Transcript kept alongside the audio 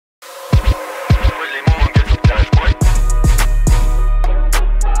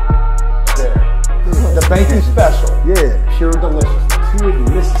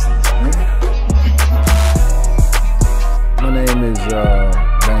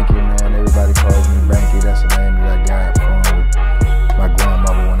Everybody calls me Banky. That's the name that I got from my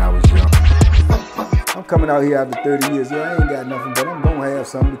grandmother when I was young. I'm coming out here after 30 years. Yeah, I ain't got nothing, but I'm gonna have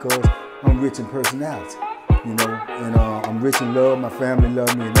something because I'm rich in personality, you know, and I'm rich in love. My family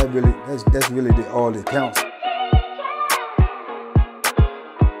love me, and that's really all that counts.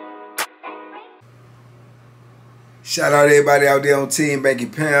 Shout out to everybody out there on Team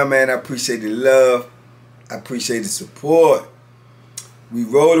Banky Pound, man. I appreciate the love. I appreciate the support. We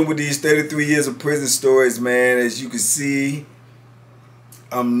rolling with these 33 years of prison stories, man. As you can see,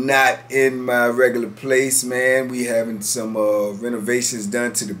 I'm not in my regular place, man. We having some renovations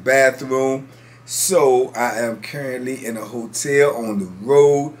done to the bathroom. So I am currently in a hotel on the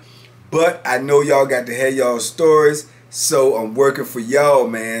road. But I know y'all got to hear y'all stories. So I'm working for y'all,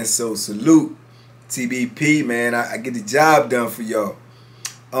 man. So salute. TBP, man. I get the job done for y'all.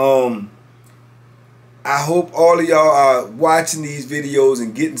 I hope all of y'all are watching these videos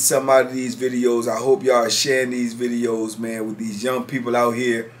and getting something out of these videos. I hope y'all are sharing these videos, man, with these young people out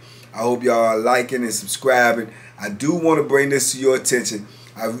here. I hope y'all are liking and subscribing. I do want to bring this to your attention.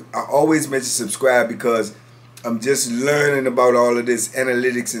 I always mention subscribe because I'm just learning about all of this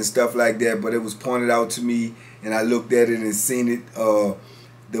analytics and stuff like that, but it was pointed out to me and I looked at it and seen it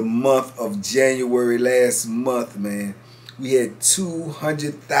the month of January last month, man. We had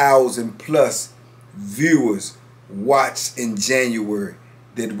 200,000 plus viewers watched in January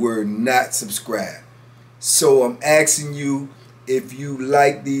that were not subscribed. So I'm asking you, if you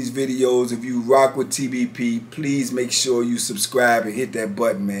like these videos, if you rock with TBP, please make sure you subscribe and hit that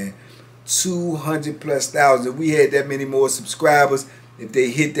button, man. 200 plus thousand. If we had that many more subscribers, if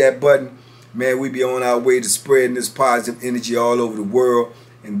they hit that button, man, we'd be on our way to spreading this positive energy all over the world.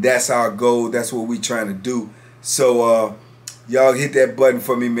 And that's our goal. That's what we're trying to do. So y'all hit that button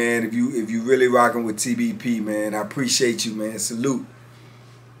for me, man. If you really rocking with TBP, man, I appreciate you, man. Salute.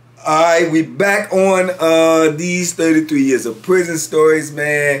 All right, we back on these 33 years of prison stories,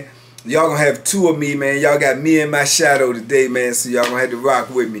 man. Y'all gonna have two of me, man. Y'all got me and my shadow today, man. So y'all gonna have to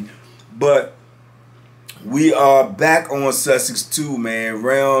rock with me. But we are back on Sussex 2, man.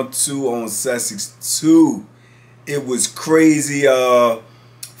 Round 2 on Sussex 2. It was crazy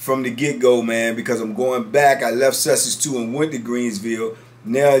from the get-go, man, because I'm going back. I left Sussex 2 and went to Greensville.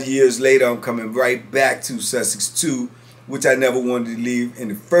 Now, years later, I'm coming right back to Sussex 2, which I never wanted to leave in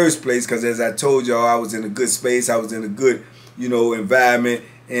the first place because, as I told y'all, I was in a good space. I was in a good, you know, environment,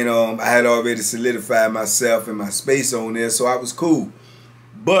 and I had already solidified myself and my space on there, so I was cool.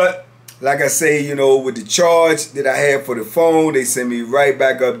 But like I say, you know, with the charge that I had for the phone, they sent me right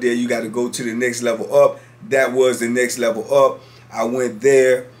back up there. You got to go to the next level up. That was the next level up. I went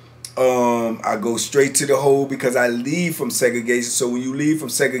there. I go straight to the hole because I leave from segregation. So when you leave from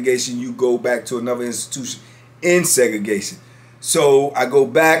segregation, you go back to another institution in segregation. So I go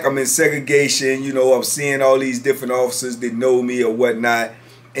back. I'm in segregation. You know, I'm seeing all these different officers that know me or whatnot.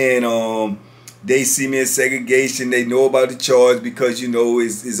 And they see me in segregation. They know about the charge because, you know,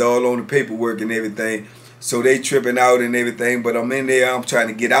 it's all on the paperwork and everything. So they tripping out and everything, but I'm in there. I'm trying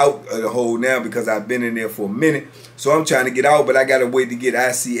to get out of the hole now because I've been in there for a minute. So I'm trying to get out, but I got to wait to get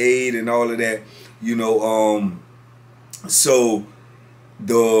IC aid and all of that, you know. So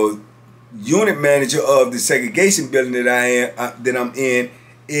the unit manager of the segregation building that I'm in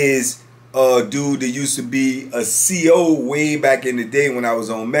is a dude that used to be a CO way back in the day when I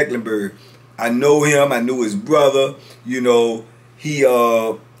was on Mecklenburg. I know him. I knew his brother. You know, he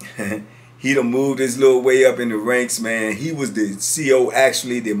he done moved his little way up in the ranks, man. He was the CO,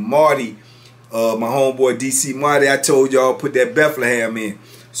 actually, that Marty, my homeboy DC Marty, I told y'all, put that Bethlehem in.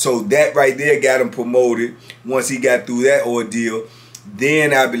 So that right there got him promoted once he got through that ordeal.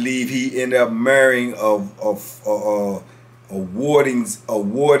 Then I believe he ended up marrying a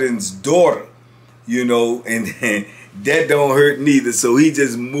warden's daughter, you know, and that don't hurt neither. So he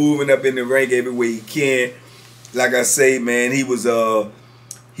just moving up in the rank every way he can. Like I say, man, he was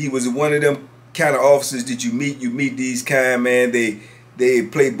one of them kind of officers that you meet these kind, man. They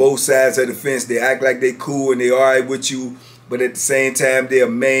play both sides of the fence. They act like they cool and they all right with you, but at the same time, their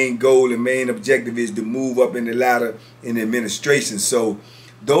main goal and main objective is to move up in the ladder in the administration. So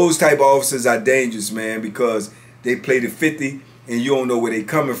those type of officers are dangerous, man, because they play the 50 and you don't know where they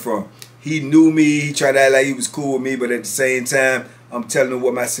coming from. He knew me. He tried to act like he was cool with me, but at the same time, I'm telling him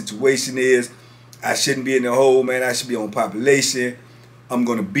what my situation is. I shouldn't be in the hole, man. I should be on population. I'm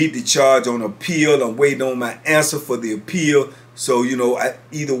going to beat the charge on appeal. I'm waiting on my answer for the appeal. So, you know,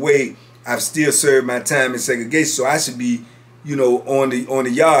 either way, I've still served my time in segregation. So I should be, you know, on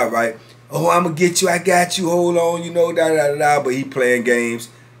the yard, right? Oh, I'm going to get you. I got you. Hold on, you know, da-da-da-da. But he playing games.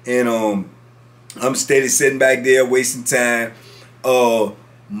 And I'm steady sitting back there wasting time.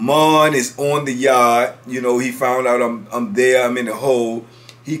 Mon is on the yard. You know, he found out I'm there. I'm in the hole.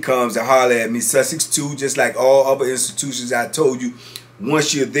 He comes to holler at me. Sussex 2, just like all other institutions I told you,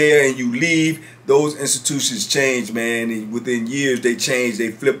 once you're there and you leave, those institutions change, man. And within years, they change.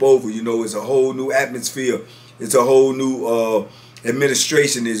 They flip over. You know, it's a whole new atmosphere. It's a whole new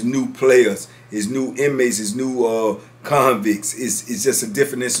administration. There's new players. It's new inmates. It's new convicts. It's just a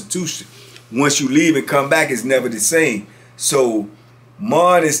different institution. Once you leave and come back, it's never the same. So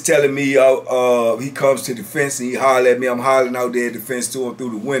Mon is telling me, he comes to the fence and he holler at me. I'm hollering out there at the fence to him through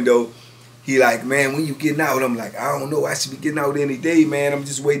the window. He like, man, when you getting out? I'm like, I don't know. I should be getting out any day, man. I'm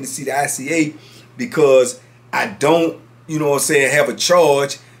just waiting to see the ICA because I don't, you know what I'm saying, have a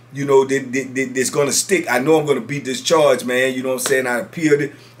charge, you know, that's going to stick. I know I'm going to beat this charge, man. You know what I'm saying? I appealed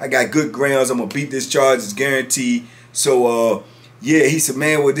it. I got good grounds. I'm going to beat this charge. It's guaranteed. So, yeah, he said,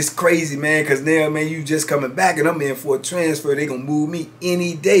 man, well, this crazy, man, because now, man, you just coming back and I'm in for a transfer. They going to move me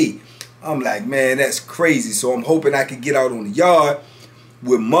any day. I'm like, man, that's crazy. So I'm hoping I can get out on the yard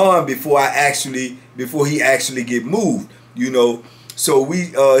with Mom before he actually get moved, you know. So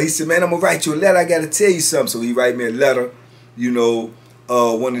he said, man, I'm gonna write you a letter. I gotta tell you something. So he write me a letter, you know.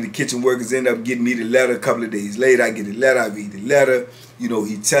 One of the kitchen workers ended up getting me the letter. A couple of days later, I get the letter. I read the letter. You know,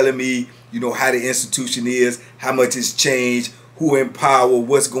 he telling me, you know, how the institution is, how much it's changed, who in power,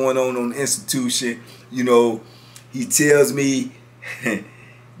 what's going on the institution. You know, he tells me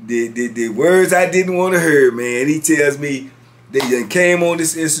the words I didn't want to hear, man. He tells me they done came on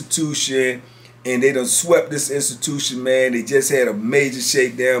this institution and they done swept this institution, man. They just had a major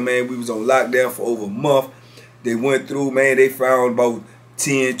shakedown, man. We was on lockdown for over a month. They went through, man. They found about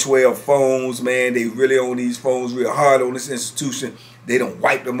 10, 12 phones, man. They really on these phones real hard on this institution. They done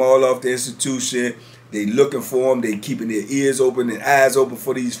wiped them all off the institution. They looking for them. They keeping their ears open and eyes open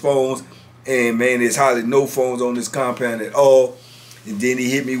for these phones. And, man, there's hardly no phones on this compound at all. And then he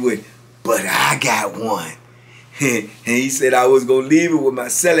hit me with, but I got one. And he said I was going to leave it with my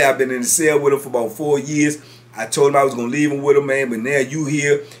celly. I've been in the cell with him for about 4 years. I told him I was going to leave him with him, man. But now you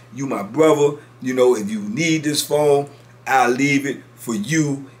here. You my brother. You know, if you need this phone, I'll leave it for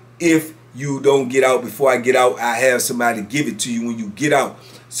you. If you don't get out before I get out, I have somebody give it to you when you get out.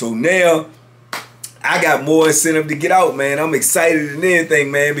 So now I got more incentive to get out, man. I'm excited than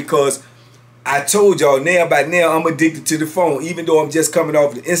anything, man, because I told y'all now, by now, I'm addicted to the phone, even though I'm just coming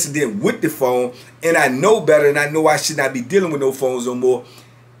off the incident with the phone, and I know better, and I know I should not be dealing with no phones no more.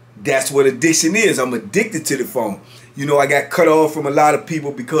 That's what addiction is. I'm addicted to the phone. You know, I got cut off from a lot of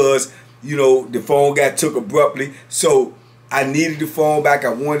people because, you know, the phone got took abruptly. So I needed the phone back.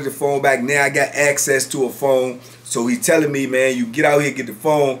 I wanted the phone back. Now I got access to a phone. So he's telling me, man, you get out here, get the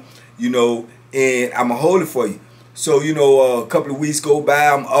phone, you know, and I'm going to hold it for you. So, you know, a couple of weeks go by,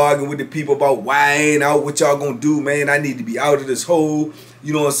 I'm arguing with the people about why I ain't out, what y'all gonna do, man. I need to be out of this hole,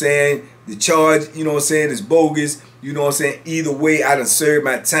 you know what I'm saying? The charge, you know what I'm saying, is bogus, you know what I'm saying? Either way, I done served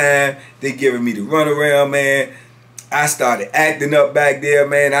my time. They giving me the runaround, man. I started acting up back there,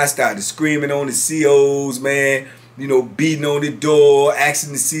 man. I started screaming on the COs, man. You know, beating on the door,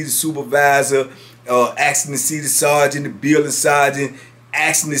 asking to see the supervisor, asking to see the sergeant, the building sergeant,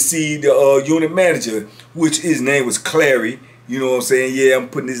 asking to see the unit manager, which his name was Clary. You know what I'm saying? Yeah, I'm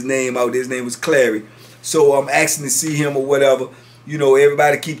putting his name out. His name was Clary. So I'm asking to see him or whatever. You know,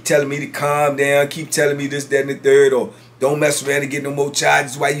 everybody keep telling me to calm down, keep telling me this, that, and the third, or don't mess around and get no more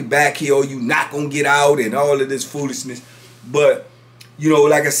charges while you back here, or you not going to get out, and all of this foolishness. But, you know,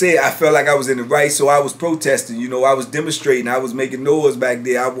 like I said, I felt like I was in the right, so I was protesting. You know, I was demonstrating. I was making noise back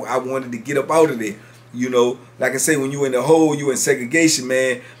there. I wanted to get up out of there. You know, like I say, when you in the hole, you in segregation,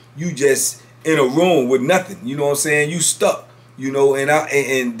 man, you just in a room with nothing. You know what I'm saying? You stuck, you know,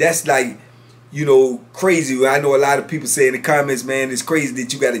 and that's like, you know, crazy. I know a lot of people say in the comments, man, it's crazy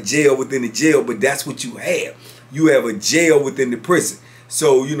that you got a jail within the jail, but that's what you have. You have a jail within the prison.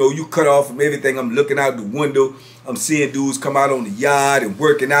 So, you know, you cut off from everything. I'm looking out the window. I'm seeing dudes come out on the yard and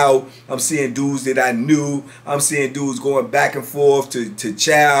working out. I'm seeing dudes that I knew. I'm seeing dudes going back and forth to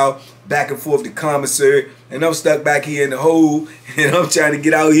chow, back and forth to commissary. And I'm stuck back here in the hole, and I'm trying to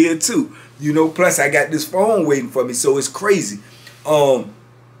get out here too. You know, plus I got this phone waiting for me, so it's crazy. I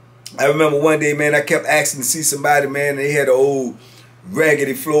remember one day, man, I kept asking to see somebody, man, and they had an old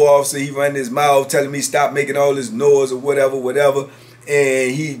raggedy floor officer. He running his mouth telling me stop making all this noise or whatever.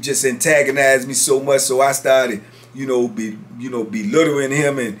 And he just antagonized me so much, so I started, belittling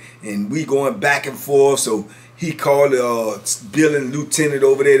him, and we going back and forth. So he called the billing lieutenant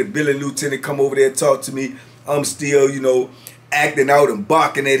over there. The billing lieutenant come over there and talk to me. I'm still, acting out and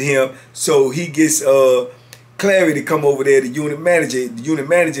barking at him. So he gets Clary to come over there, the unit manager. The unit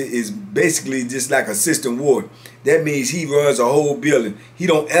manager is basically just like assistant warden. that means he runs a whole building. He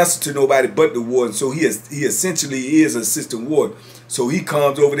don't answer to nobody but the warden. So he essentially is assistant warden. So he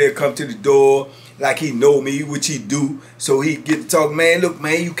comes over there, come to the door like he know me, which he do. So he get to talk, man, look,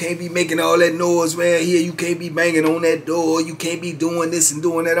 man, you can't be making all that noise around here. You can't be banging on that door. You can't be doing this and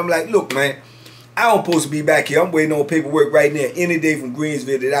doing that. I'm like, look, man, I don't supposed to be back here. I'm waiting on paperwork right now any day from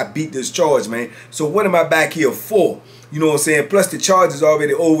Greensville that I beat this charge, man. So what am I back here for? You know what I'm saying? Plus the charge is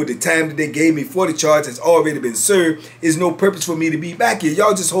already over. The time that they gave me for the charge has already been served. There's no purpose for me to be back here.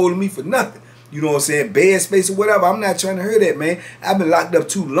 Y'all just holding me for nothing. You know what I'm saying? Bed space or whatever. I'm not trying to hear that, man. I've been locked up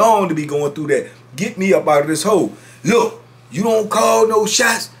too long to be going through that. Get me up out of this hole. Look, you don't call no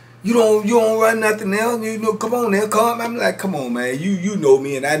shots. You don't run nothing else. You know, come on now, come. I'm like, come on, man. You know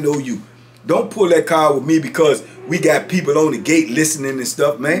me and I know you. Don't pull that car with me because we got people on the gate listening and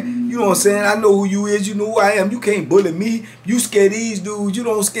stuff, man. You know what I'm saying? I know who you is. You know who I am. You can't bully me. You scare these dudes. You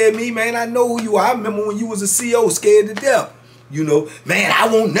don't scare me, man. I know who you are. I remember when you was a CO scared to death. You know, man, I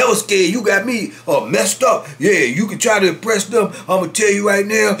won't never scare you. You got me messed up. Yeah, you can try to impress them. I'm going to tell you right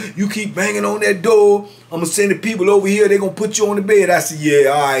now, you keep banging on that door. I'm going to send the people over here. They're going to put you on the bed. I said,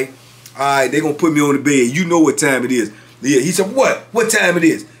 yeah, all right. All right, they're going to put me on the bed. You know what time it is. Yeah, he said, what? What time it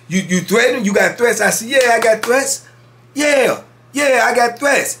is? You threatening? You got threats? I said, yeah, I got threats. Yeah, I got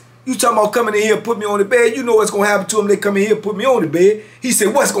threats. You talking about coming in here and put me on the bed. You know what's going to happen to them. They come in here and put me on the bed. He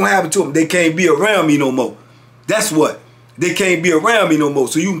said, what's going to happen to them? They can't be around me no more. That's what. They can't be around me no more.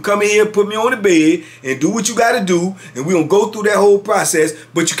 So you can come in here and put me on the bed and do what you got to do. And we're going to go through that whole process.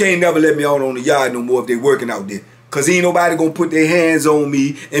 But you can't never let me out on the yard no more if they working out there. Because ain't nobody going to put their hands on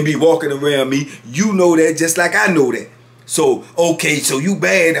me and be walking around me. You know that just like I know that. So, okay, so you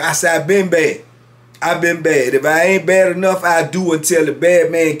bad. I said, I've been bad. I've been bad. If I ain't bad enough, I do until the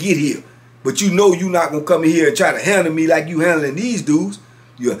bad man get here. But you know you not going to come in here and try to handle me like you handling these dudes.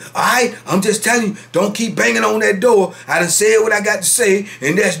 Yeah. All right, I'm just telling you, don't keep banging on that door. I done said what I got to say,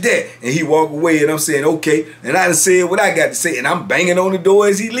 and that's that. And he walk away, and I'm saying, okay. And I done said what I got to say, and I'm banging on the door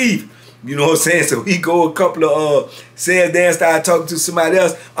as he leave. You know what I'm saying? So he go a couple of says then start talking to somebody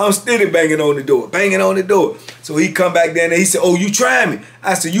else. I'm still banging on the door, banging on the door. So he come back down there. He said, oh, you trying me?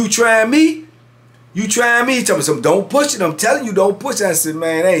 I said, you trying me? You trying me? He told me something. Don't push it. I'm telling you, don't push it. I said,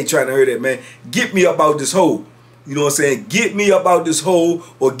 man, I ain't trying to hear that, man. Get me up out this hole. You know what I'm saying? Get me up out this hole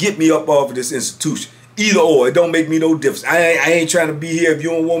or get me up off of this institution. Either or. It don't make me no difference. I ain't trying to be here. If you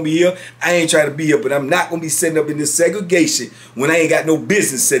don't want me here, I ain't trying to be here. But I'm not going to be setting up in this segregation when I ain't got no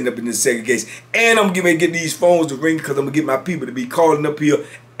business setting up in this segregation. And I'm going to get these phones to ring because I'm going to get my people to be calling up here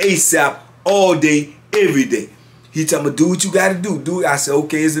ASAP all day, every day. He told me, do what you got to do. Do it. I said,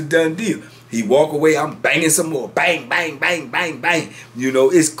 okay, it's a done deal. He walk away. I'm banging some more. Bang, bang, bang, bang, bang. You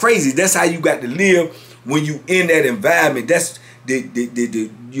know, it's crazy. That's how you got to live when you in that environment. That's the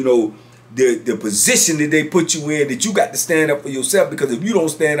position that they put you in, that you got to stand up for yourself, because if you don't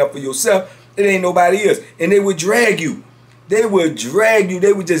stand up for yourself, it ain't nobody else. And they would drag you. They would drag you.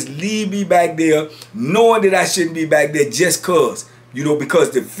 They would just leave me back there knowing that I shouldn't be back there just cause. You know,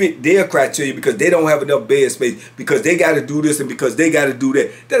 because to fit their criteria, because they don't have enough bed space, because they got to do this and because they got to do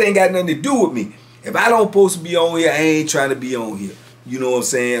that. That ain't got nothing to do with me. If I don't supposed to be on here, I ain't trying to be on here. You know what I'm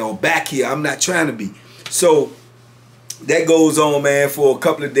saying? Or back here, I'm not trying to be. So that goes on, man, for a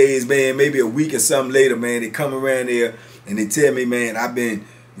couple of days, man, maybe a week or something later, man. They come around there and they tell me, man, I've been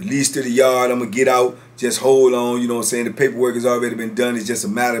released to the yard. I'm going to get out. Just hold on. You know what I'm saying? The paperwork has already been done. It's just a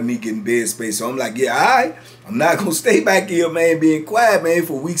matter of me getting bed space. So I'm like, yeah, all right. I'm not going to stay back here, man, being quiet, man,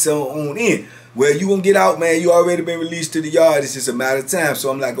 for weeks on end. Well, you going to get out, man. You already been released to the yard. It's just a matter of time.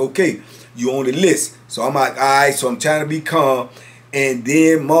 So I'm like, okay, you on the list. So I'm like, all right. So I'm trying to be calm. And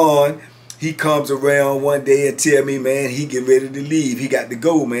then Mon, he comes around one day and tell me, man, he getting ready to leave. He got to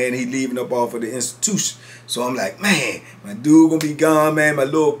go, man. He leaving up off of the institution. So I'm like, man, my dude gonna be gone, man. My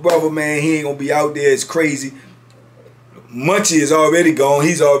little brother, man, he ain't gonna be out there. It's crazy. Munchie is already gone.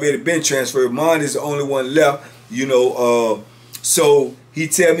 He's already been transferred. Mon is the only one left, you know. So he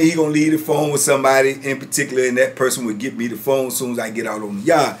tell me he gonna leave the phone with somebody in particular, and that person would get me the phone as soon as I get out on the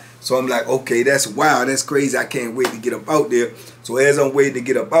yard. So I'm like, okay, that's wild. That's crazy. I can't wait to get up out there. So as I'm waiting to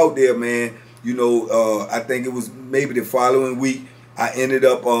get up out there, man, you know, I think it was maybe the following week, I ended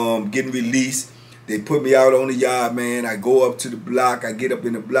up getting released. They put me out on the yard, man. I go up to the block. I get up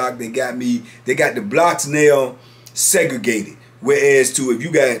in the block. They got the blocks now segregated. Whereas to if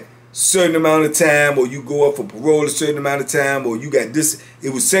you got certain amount of time, or you go up for parole a certain amount of time, or you got this, it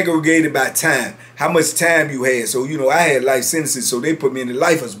was segregated by time, how much time you had. So, you know, I had life sentences, so they put me in the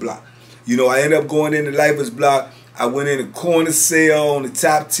lifers block. You know, I ended up going in the lifers block. I went in a corner cell on the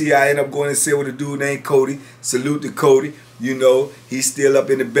top tier. I ended up going to cell with a dude named Cody. Salute to Cody. You know, he's still up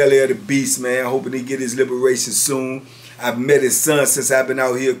in the belly of the beast, man. Hoping he get his liberation soon. I've met his son since I've been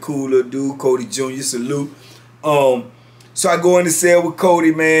out here. Cool little dude, Cody Jr. Salute. So I go in the cell with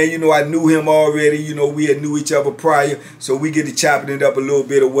Cody, man. You know, I knew him already. You know, we had knew each other prior. So we get to chopping it up a little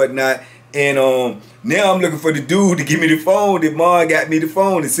bit or whatnot. And now I'm looking for the dude to give me the phone. That Mom got me the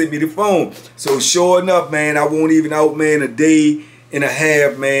phone and sent me the phone. So sure enough, man, I won't even out, man, a day and a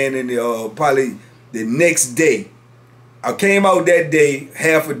half, man. And probably the next day. I came out that day,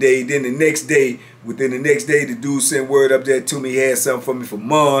 half a day. Then the next day, within the next day, the dude sent word up there to me. He had something for me for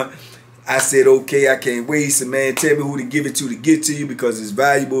Mom. I said, okay, I can't wait. He said, man, tell me who to give it to get to you because it's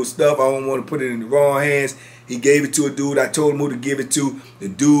valuable stuff. I don't want to put it in the wrong hands. He gave it to a dude. I told him who to give it to. The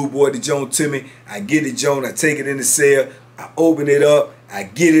dude brought the joint to me. I get the joint. I take it in the cell. I open it up. I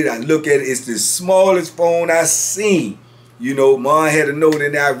get it. I look at it. It's the smallest phone I seen. You know, Mom had a note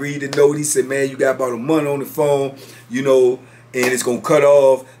in there. I read the note. He said, man, you got about a month on the phone, you know, and it's going to cut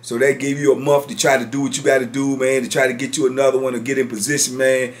off. So that gave you a month to try to do what you got to do, man, to try to get you another one or get in position,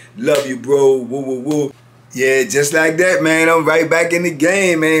 man. Love you, bro. Woo, woo, woo. Yeah, just like that, man. I'm right back in the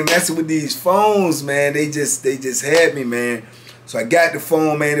game, man. Messing with these phones, man. They just had me, man. So I got the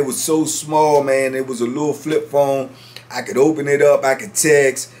phone, man. It was so small, man. It was a little flip phone. I could open it up. I could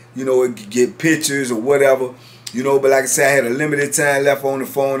text. You know, it could get pictures or whatever. You know, but like I said, I had a limited time left on the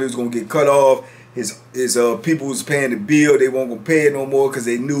phone. It was going to get cut off. His people was paying the bill. They weren't going to pay it no more because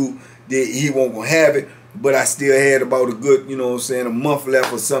they knew that he wasn't going to have it. But I still had about a good, you know what I'm saying, a month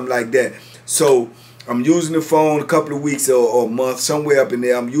left or something like that. So I'm using the phone a couple of weeks or a month, somewhere up in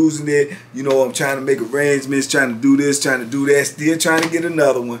there. I'm using it. You know, I'm trying to make arrangements, trying to do this, trying to do that. Still trying to get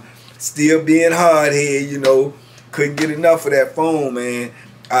another one. Still being hard headed, you know. Couldn't get enough of that phone, man.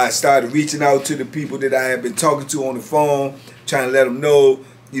 I started reaching out to the people that I had been talking to on the phone, trying to let them know,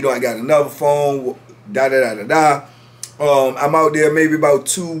 you know, I got another phone, da-da-da-da-da. I'm out there maybe about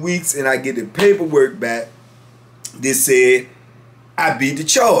 2 weeks, and I get the paperwork back that said, I beat the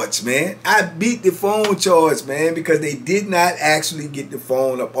charge, man. I beat the phone charge, man, because they did not actually get the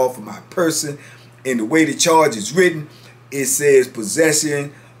phone up off of my person. And the way the charge is written, it says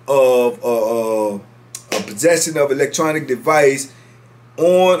possession of electronic device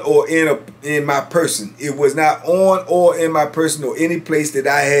on or in my person. It was not on or in my person or any place that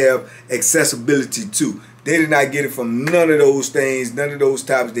I have accessibility to. They did not get it from none of those things, none of those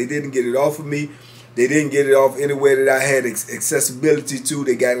topics. They didn't get it off of me. They didn't get it off anywhere that I had accessibility to.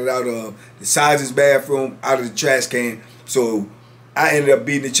 They got it out of the sergeant's bathroom, out of the trash can. So I ended up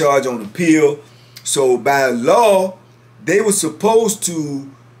beating the charge on appeal. So by law, they were supposed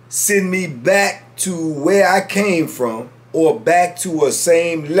to send me back to where I came from or back to a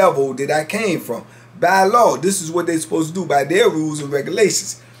same level that I came from. By law, this is what they're supposed to do by their rules and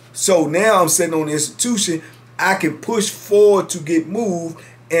regulations. So now I'm sitting on the institution. I can push forward to get moved,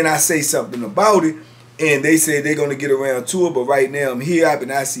 and I say something about it, and they say they're going to get around to it, but right now I'm here. I've been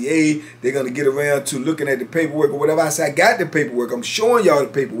ICA. They're going to get around to looking at the paperwork or whatever. I said, I got the paperwork. I'm showing y'all the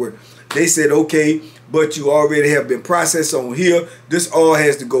paperwork. They said, okay, but you already have been processed on here. This all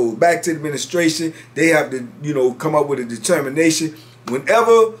has to go back to the administration. They have to, you know, come up with a determination.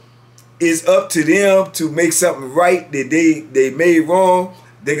 Whenever it's up to them to make something right that they made wrong,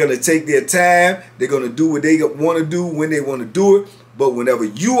 they're going to take their time. They're going to do what they want to do when they want to do it. But whenever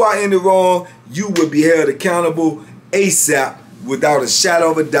you are in the wrong, you will be held accountable ASAP without a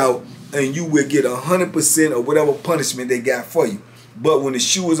shadow of a doubt, and you will get 100% of whatever punishment they got for you. But when the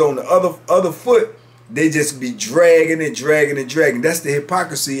shoe is on the other foot, they just be dragging and dragging and dragging. That's the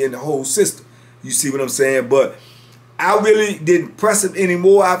hypocrisy in the whole system. You see what I'm saying? But I really didn't press him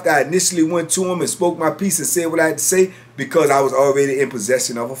anymore after I initially went to him and spoke my piece and said what I had to say because I was already in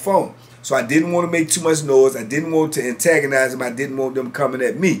possession of a phone. So I didn't want to make too much noise. I didn't want to antagonize them. I didn't want them coming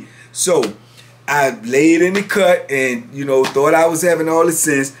at me. So I laid in the cut and, you know, thought I was having all the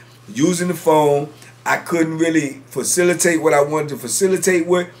sense using the phone. I couldn't really facilitate what I wanted to facilitate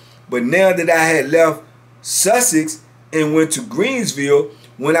with. But now that I had left Sussex and went to Greensville,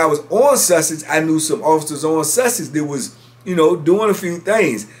 when I was on Sussex, I knew some officers on Sussex that was, you know, doing a few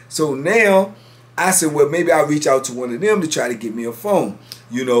things. So now I said, well, maybe I'll reach out to one of them to try to get me a phone,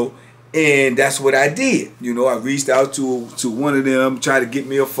 you know. And that's what I did. You know, I reached out to one of them, tried to get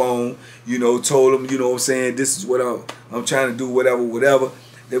me a phone, you know, told them, you know what I'm saying, this is what I'm trying to do, whatever.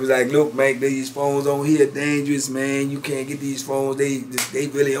 They was like, look, man, these phones on here dangerous, man. You can't get these phones. They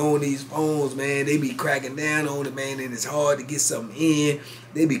really own these phones, man. They be cracking down on it, man, and it's hard to get something in.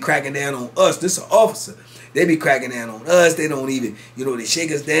 They be cracking down on us. This is an officer. They be cracking down on us. They don't even, you know, they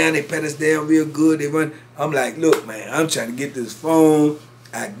shake us down. They pat us down real good. They run. I'm like, look, man, I'm trying to get this phone.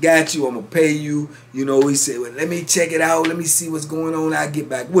 I got you. I'm going to pay you. You know, he said, well, let me check it out. Let me see what's going on. I'll get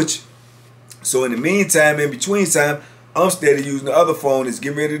back with you. So in the meantime, in between time, I'm steady using the other phone. It's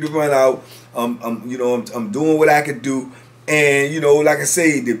getting ready to run out. I'm doing what I can do. And, you know, like I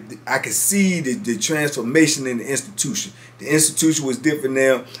say, I can see the transformation in the institution. The institution was different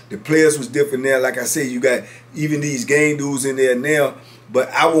now. The players was different now. Like I say, you got even these game dudes in there now. But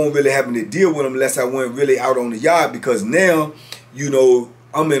I won't really having to deal with them unless I went really out on the yard. Because now, you know,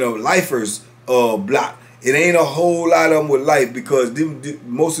 I'm in a lifers block. It ain't a whole lot of them with life because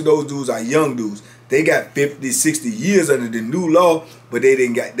most of those dudes are young dudes. They got 50, 60 years under the new law, but they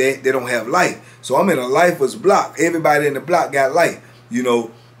don't have life. So I'm in a lifers block. Everybody in the block got life. You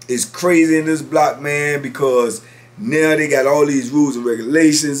know, it's crazy in this block, man, because now they got all these rules and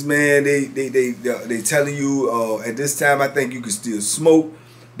regulations, man. They telling you at this time I think you can still smoke,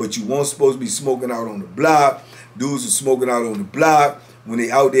 but you weren't supposed to be smoking out on the block. Dudes are smoking out on the block when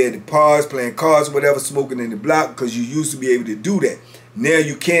they out there at the bars playing cards or whatever, smoking in the block because you used to be able to do that. Now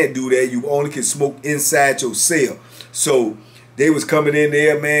you can't do that. You only can smoke inside your cell. So they was coming in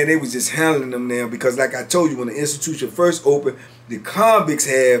there, man. They was just handling them now because, like I told you, when the institution first opened, the convicts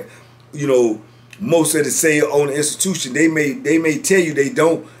have, you know, most of the say on the institution. They may tell you they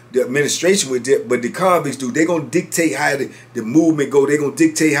don't. The administration would, but the convicts do. They're gonna dictate how the movement go. They're gonna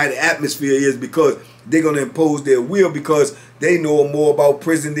dictate how the atmosphere is because they're gonna impose their will because they know more about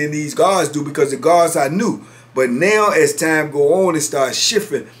prison than these guards do because the guards are new. But now as time go on, it starts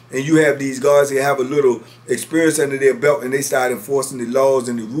shifting and you have these guards that have a little experience under their belt and they start enforcing the laws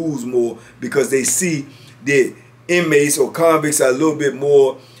and the rules more because they see that inmates or convicts are a little bit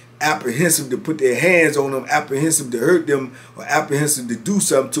more apprehensive to put their hands on them, apprehensive to hurt them, or apprehensive to do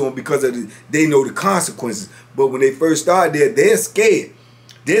something to them because of they know the consequences. But when they first start there, they're scared.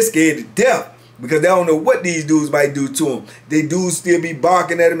 They're scared to death because they don't know what these dudes might do to them. They dudes still be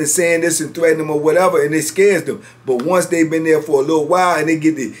barking at them and saying this and threatening them or whatever, and it scares them. But once they've been there for a little while and they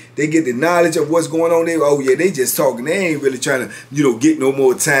get the knowledge of what's going on, oh yeah, they just talking. They ain't really trying to, you know, get no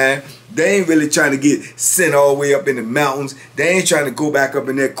more time. They ain't really trying to get sent all the way up in the mountains. They ain't trying to go back up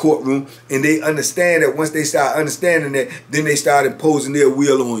in that courtroom. And they understand that once they start understanding that, then they start imposing their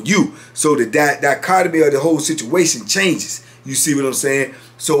will on you. So the dichotomy of the whole situation changes. You see what I'm saying?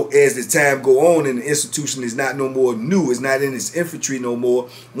 So as the time go on and the institution is not no more new, it's not in its infantry no more,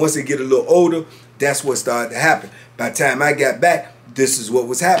 once they get a little older, that's what started to happen. By the time I got back, this is what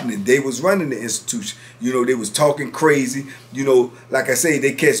was happening. They was running the institution. You know, they was talking crazy. You know, like I say,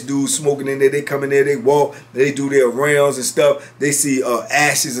 they catch dudes smoking in there. They come in there, they walk, they do their rounds and stuff. They see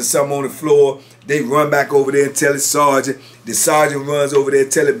ashes or something on the floor. They run back over there and tell the sergeant. The sergeant runs over there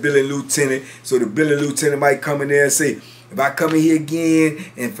and tell the billing lieutenant. So the billing lieutenant might come in there and say, if I come in here again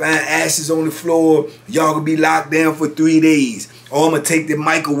and find ashes on the floor, y'all gonna be locked down for 3 days. Or I'm gonna take the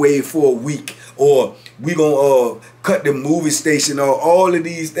microwave for a week. Or we gonna cut the movie station. Or all of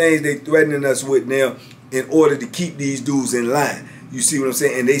these things they threatening us with now in order to keep these dudes in line. You see what I'm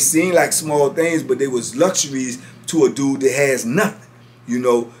saying? And they seem like small things, but they was luxuries to a dude that has nothing. You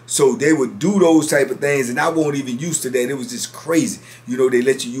know, so they would do those type of things, and I wasn't even used to that. It was just crazy. You know, they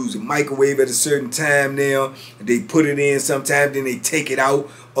let you use a microwave at a certain time now. They put it in sometimes, then they take it out.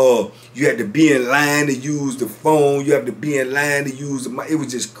 You had to be in line to use the phone. You have to be in line to use the mic. It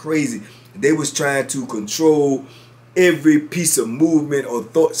was just crazy. They was trying to control every piece of movement or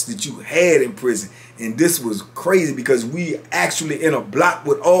thoughts that you had in prison. And this was crazy because we actually in a block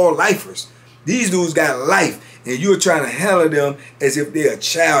with all lifers. These dudes got life. And you're trying to handle them as if they're a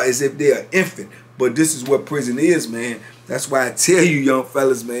child, as if they're an infant. But this is what prison is, man. That's why I tell you, young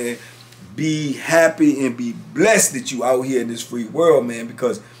fellas, man, be happy and be blessed that you out here in this free world, man,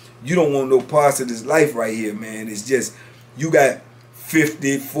 because you don't want no parts of this life right here, man. It's just, you got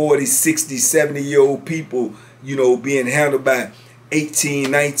 50, 40, 60, 70-year-old people, you know, being handled by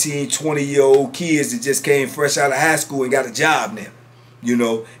 18, 19, 20-year-old kids that just came fresh out of high school and got a job now. You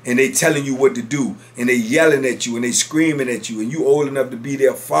know, and they telling you what to do, and they yelling at you, and they screaming at you, and you old enough to be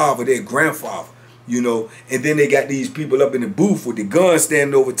their father, their grandfather, you know, and then they got these people up in the booth with the gun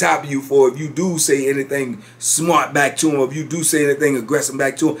standing over top of you for if you do say anything smart back to them, or if you do say anything aggressive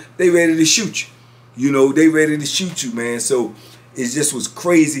back to them, they ready to shoot you. You know, they ready to shoot you, man. So it just was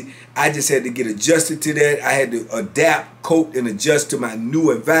crazy. I just had to get adjusted to that. I had to adapt, cope, and adjust to my new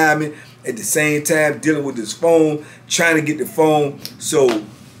environment. At the same time, dealing with this phone, trying to get the phone. So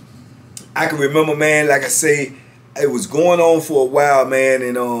I can remember, man, like I say, it was going on for a while, man,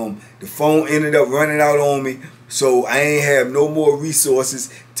 and the phone ended up running out on me. So I ain't have no more resources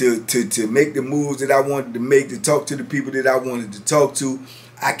to make the moves that I wanted to make, to talk to the people that I wanted to talk to.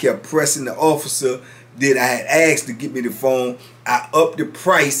 I kept pressing the officer that I had asked to get me the phone. I upped the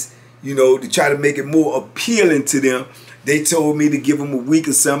price, you know, to try to make it more appealing to them. They told me to give them a week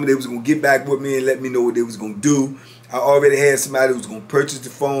or something. They was going to get back with me and let me know what they was going to do. I already had somebody who was going to purchase the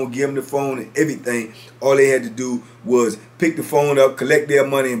phone, give them the phone and everything. All they had to do was pick the phone up, collect their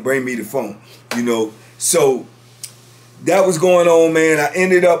money, and bring me the phone, you know. So that was going on, man. I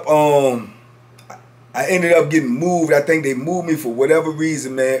ended up getting moved. I think they moved me for whatever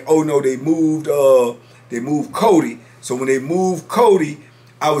reason, man. Oh no, they moved Cody. So when they moved Cody,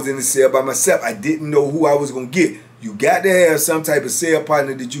 I was in the cell by myself. I didn't know who I was gonna get. You got to have some type of cell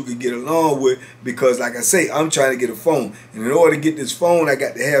partner that you can get along with, because like I say, I'm trying to get a phone. And in order to get this phone, I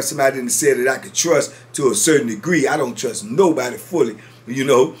got to have somebody in the cell that I could trust to a certain degree. I don't trust nobody fully, you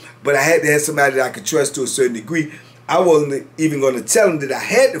know, but I had to have somebody that I could trust to a certain degree. I wasn't even going to tell them that I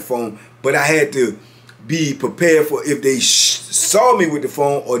had the phone, but I had to be prepared for if they saw me with the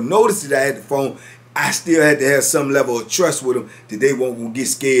phone or noticed that I had the phone. I still had to have some level of trust with them that they won't gonna get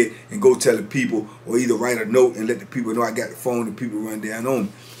scared and go tell the people, or either write a note and let the people know I got the phone and people run down on me.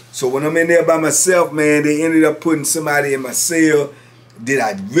 So when I'm in there by myself, man, they ended up putting somebody in my cell that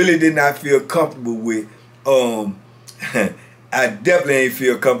I really did not feel comfortable with. I definitely ain't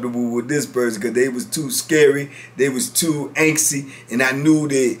feel comfortable with this person because they was too scary, they was too angsty, and I knew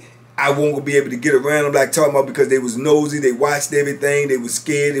that I wasn't gonna be able to get around them like talking about, because they was nosy, they watched everything, they was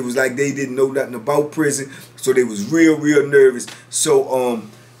scared. It was like they didn't know nothing about prison, so they was real nervous. So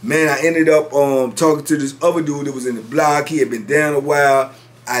man, I ended up talking to this other dude that was in the block. He had been down a while.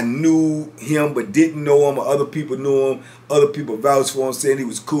 I knew him but didn't know him, or other people knew him. Other people vouched for him, saying he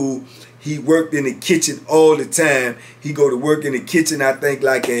was cool. He worked in the kitchen all the time. He go to work in the kitchen, I think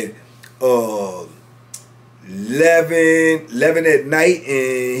like at 11 at night,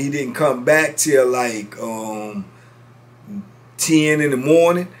 and he didn't come back till like 10 in the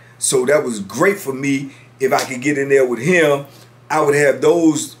morning. So that was great for me. If I could get in there with him, I would have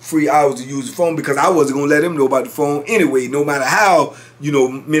those free hours to use the phone, because I wasn't gonna let him know about the phone anyway. No matter how, you know,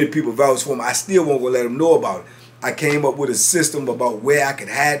 many people vouch for him, I still won't gonna let him know about it. I came up with a system about where I could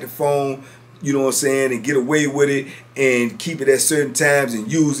hide the phone, you know what I'm saying, and get away with it and keep it at certain times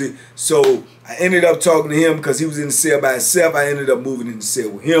and use it. So I ended up talking to him because he was in the cell by himself. I ended up moving in the cell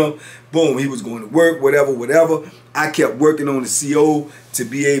with him. Boom, he was going to work, whatever. I kept working on the CO to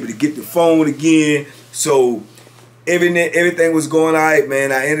be able to get the phone again. So everything was going all right,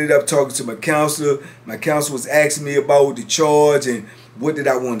 man. I ended up talking to my counselor. My counselor was asking me about the charge and what did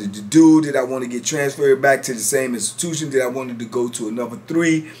I wanted to do. Did I want to get transferred back to the same institution? Did I wanted to go to another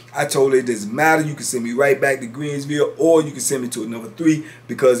 3? I told her it doesn't matter. You can send me right back to Greensville, or you can send me to another 3,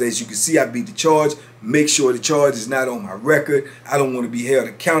 because as you can see, I beat the charge. Make sure the charge is not on my record. I don't want to be held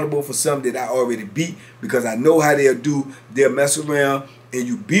accountable for something that I already beat, because I know how they'll do. They'll mess around and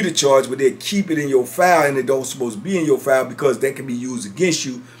you beat a charge, but they'll keep it in your file, and it don't supposed to be in your file, because that can be used against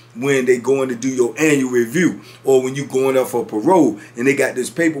you when they going to do your annual review, or when you going up for parole and they got this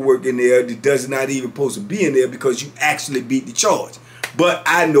paperwork in there that does not even supposed to be in there, because you actually beat the charge. But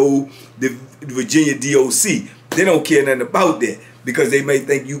I know the Virginia DOC, they don't care nothing about that, because they may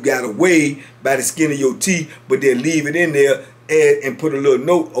think you got away by the skin of your teeth, but they'll leave it in there and put a little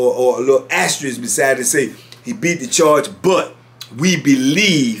note or a little asterisk beside it, say he beat the charge, but we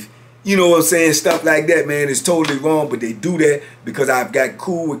believe. You know what I'm saying? Stuff like that, man, is totally wrong, but they do that because I've got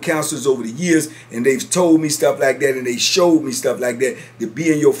cool with counselors over the years, and they've told me stuff like that, and they showed me stuff like that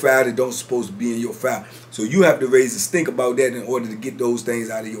be in your file that don't supposed to be in your file. So you have to raise a stink about that in order to get those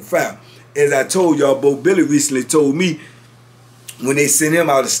things out of your file. As I told y'all, Bo Billy recently told me when they sent him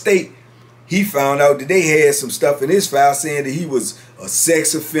out of state, he found out that they had some stuff in his file saying that he was a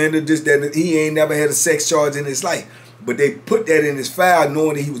sex offender, this, that, and he ain't never had a sex charge in his life. But they put that in his file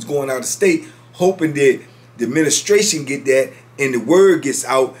knowing that he was going out of state, hoping that the administration get that and the word gets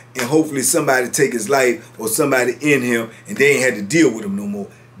out, and hopefully somebody take his life or somebody in him, and they ain't had to deal with him no more.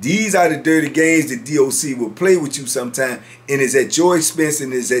 These are the dirty games that DOC will play with you sometime, and it's at your expense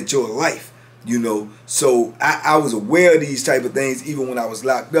and it's at your life, you know. So I was aware of these type of things even when I was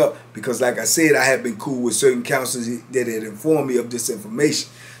locked up, because like I said, I had been cool with certain counselors that had informed me of this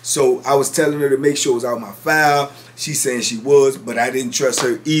information. So I was telling her to make sure it was out of my file. She saying she was, but I didn't trust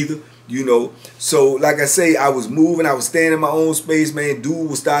her either, you know. So like I say, I was moving. I was staying in my own space, man. Dude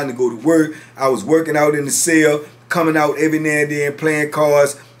was starting to go to work. I was working out in the cell, coming out every now and then, playing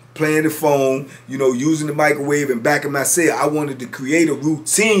cards, playing the phone, you know, using the microwave, and back in my cell. I wanted to create a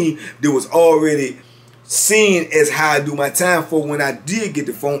routine that was already seen as how I do my time for when I did get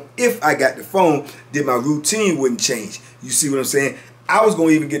the phone. If I got the phone, then my routine wouldn't change. You see what I'm saying? I was going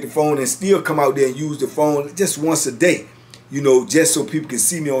to even get the phone and still come out there and use the phone just once a day, you know, just so people can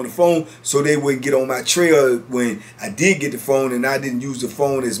see me on the phone, so they wouldn't get on my trail when I did get the phone and I didn't use the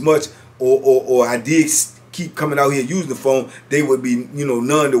phone as much, or I did keep coming out here using the phone. They would be, you know,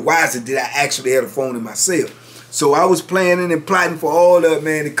 none the wiser that I actually had a phone in myself. So I was planning and plotting for all of it,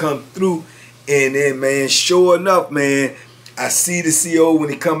 man, to come through. And then, man, sure enough, man, I see the CO when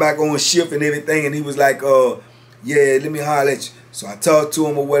he come back on shift and everything, and he was like, yeah, let me holler at you. So I talked to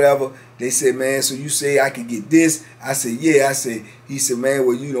him or whatever. They said, man, so you say I can get this? I said, yeah. I said, he said, man,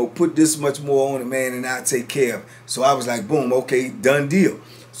 well, you know, put this much more on it, man, and I'll take care of it. So I was like, boom, okay, done deal.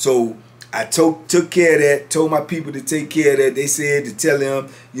 So I took care of that, told my people to take care of that. They said to tell them,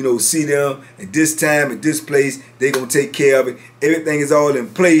 you know, see them at this time, at this place, they going to take care of it. Everything is all in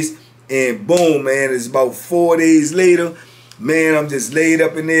place. And boom, man, it's about 4 days later. Man, I'm just laid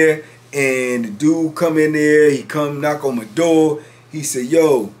up in there. And the dude come in there. He come knock on my door. He said,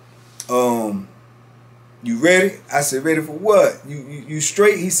 yo, you ready? I said, ready for what? You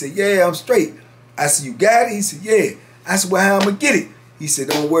straight? He said, yeah, I'm straight. I said, you got it? He said, yeah. I said, well, how I'm going to get it? He said,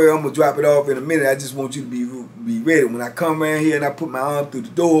 don't worry, I'm going to drop it off in a minute. I just want you to be ready. When I come around here and I put my arm through the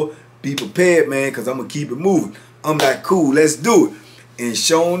door, be prepared, man, because I'm going to keep it moving. I'm like, cool, let's do it. And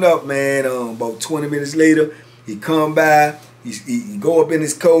showing up, man, about 20 minutes later, he come by, he go up in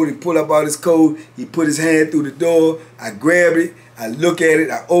his coat, he pull up out his coat, he put his hand through the door, I grab it, I look at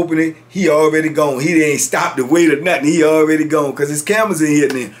it, I open it, he already gone. He ain't stopped to wait or nothing, he already gone, because his camera's in here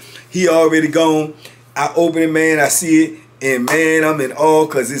now. He already gone. I open it, man, I see it, and man, I'm in awe,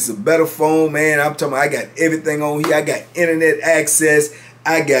 because it's a better phone, man. I'm talking about I got everything on here. I got internet access,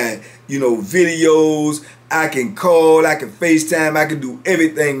 I got, you know, videos, I can call, I can FaceTime, I can do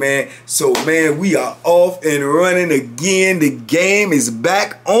everything, man. So, man, we are off and running again. The game is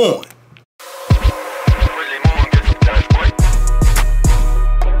back on.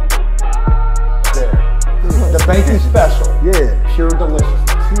 The bacon special. Yeah. Pure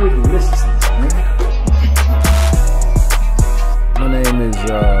deliciousness. Pure deliciousness, man. My name is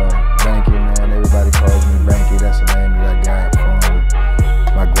Banky, man. Everybody calls me Banky. That's the name that I got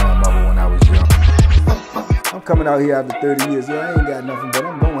from my grandmother when I was young. I'm coming out here after 30 years. Yeah, I ain't got nothing, but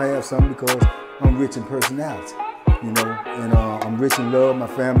I'm gonna have something because I'm rich in personality, you know, and I'm rich in love. My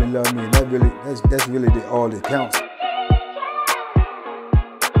family love me, and that's really all that counts.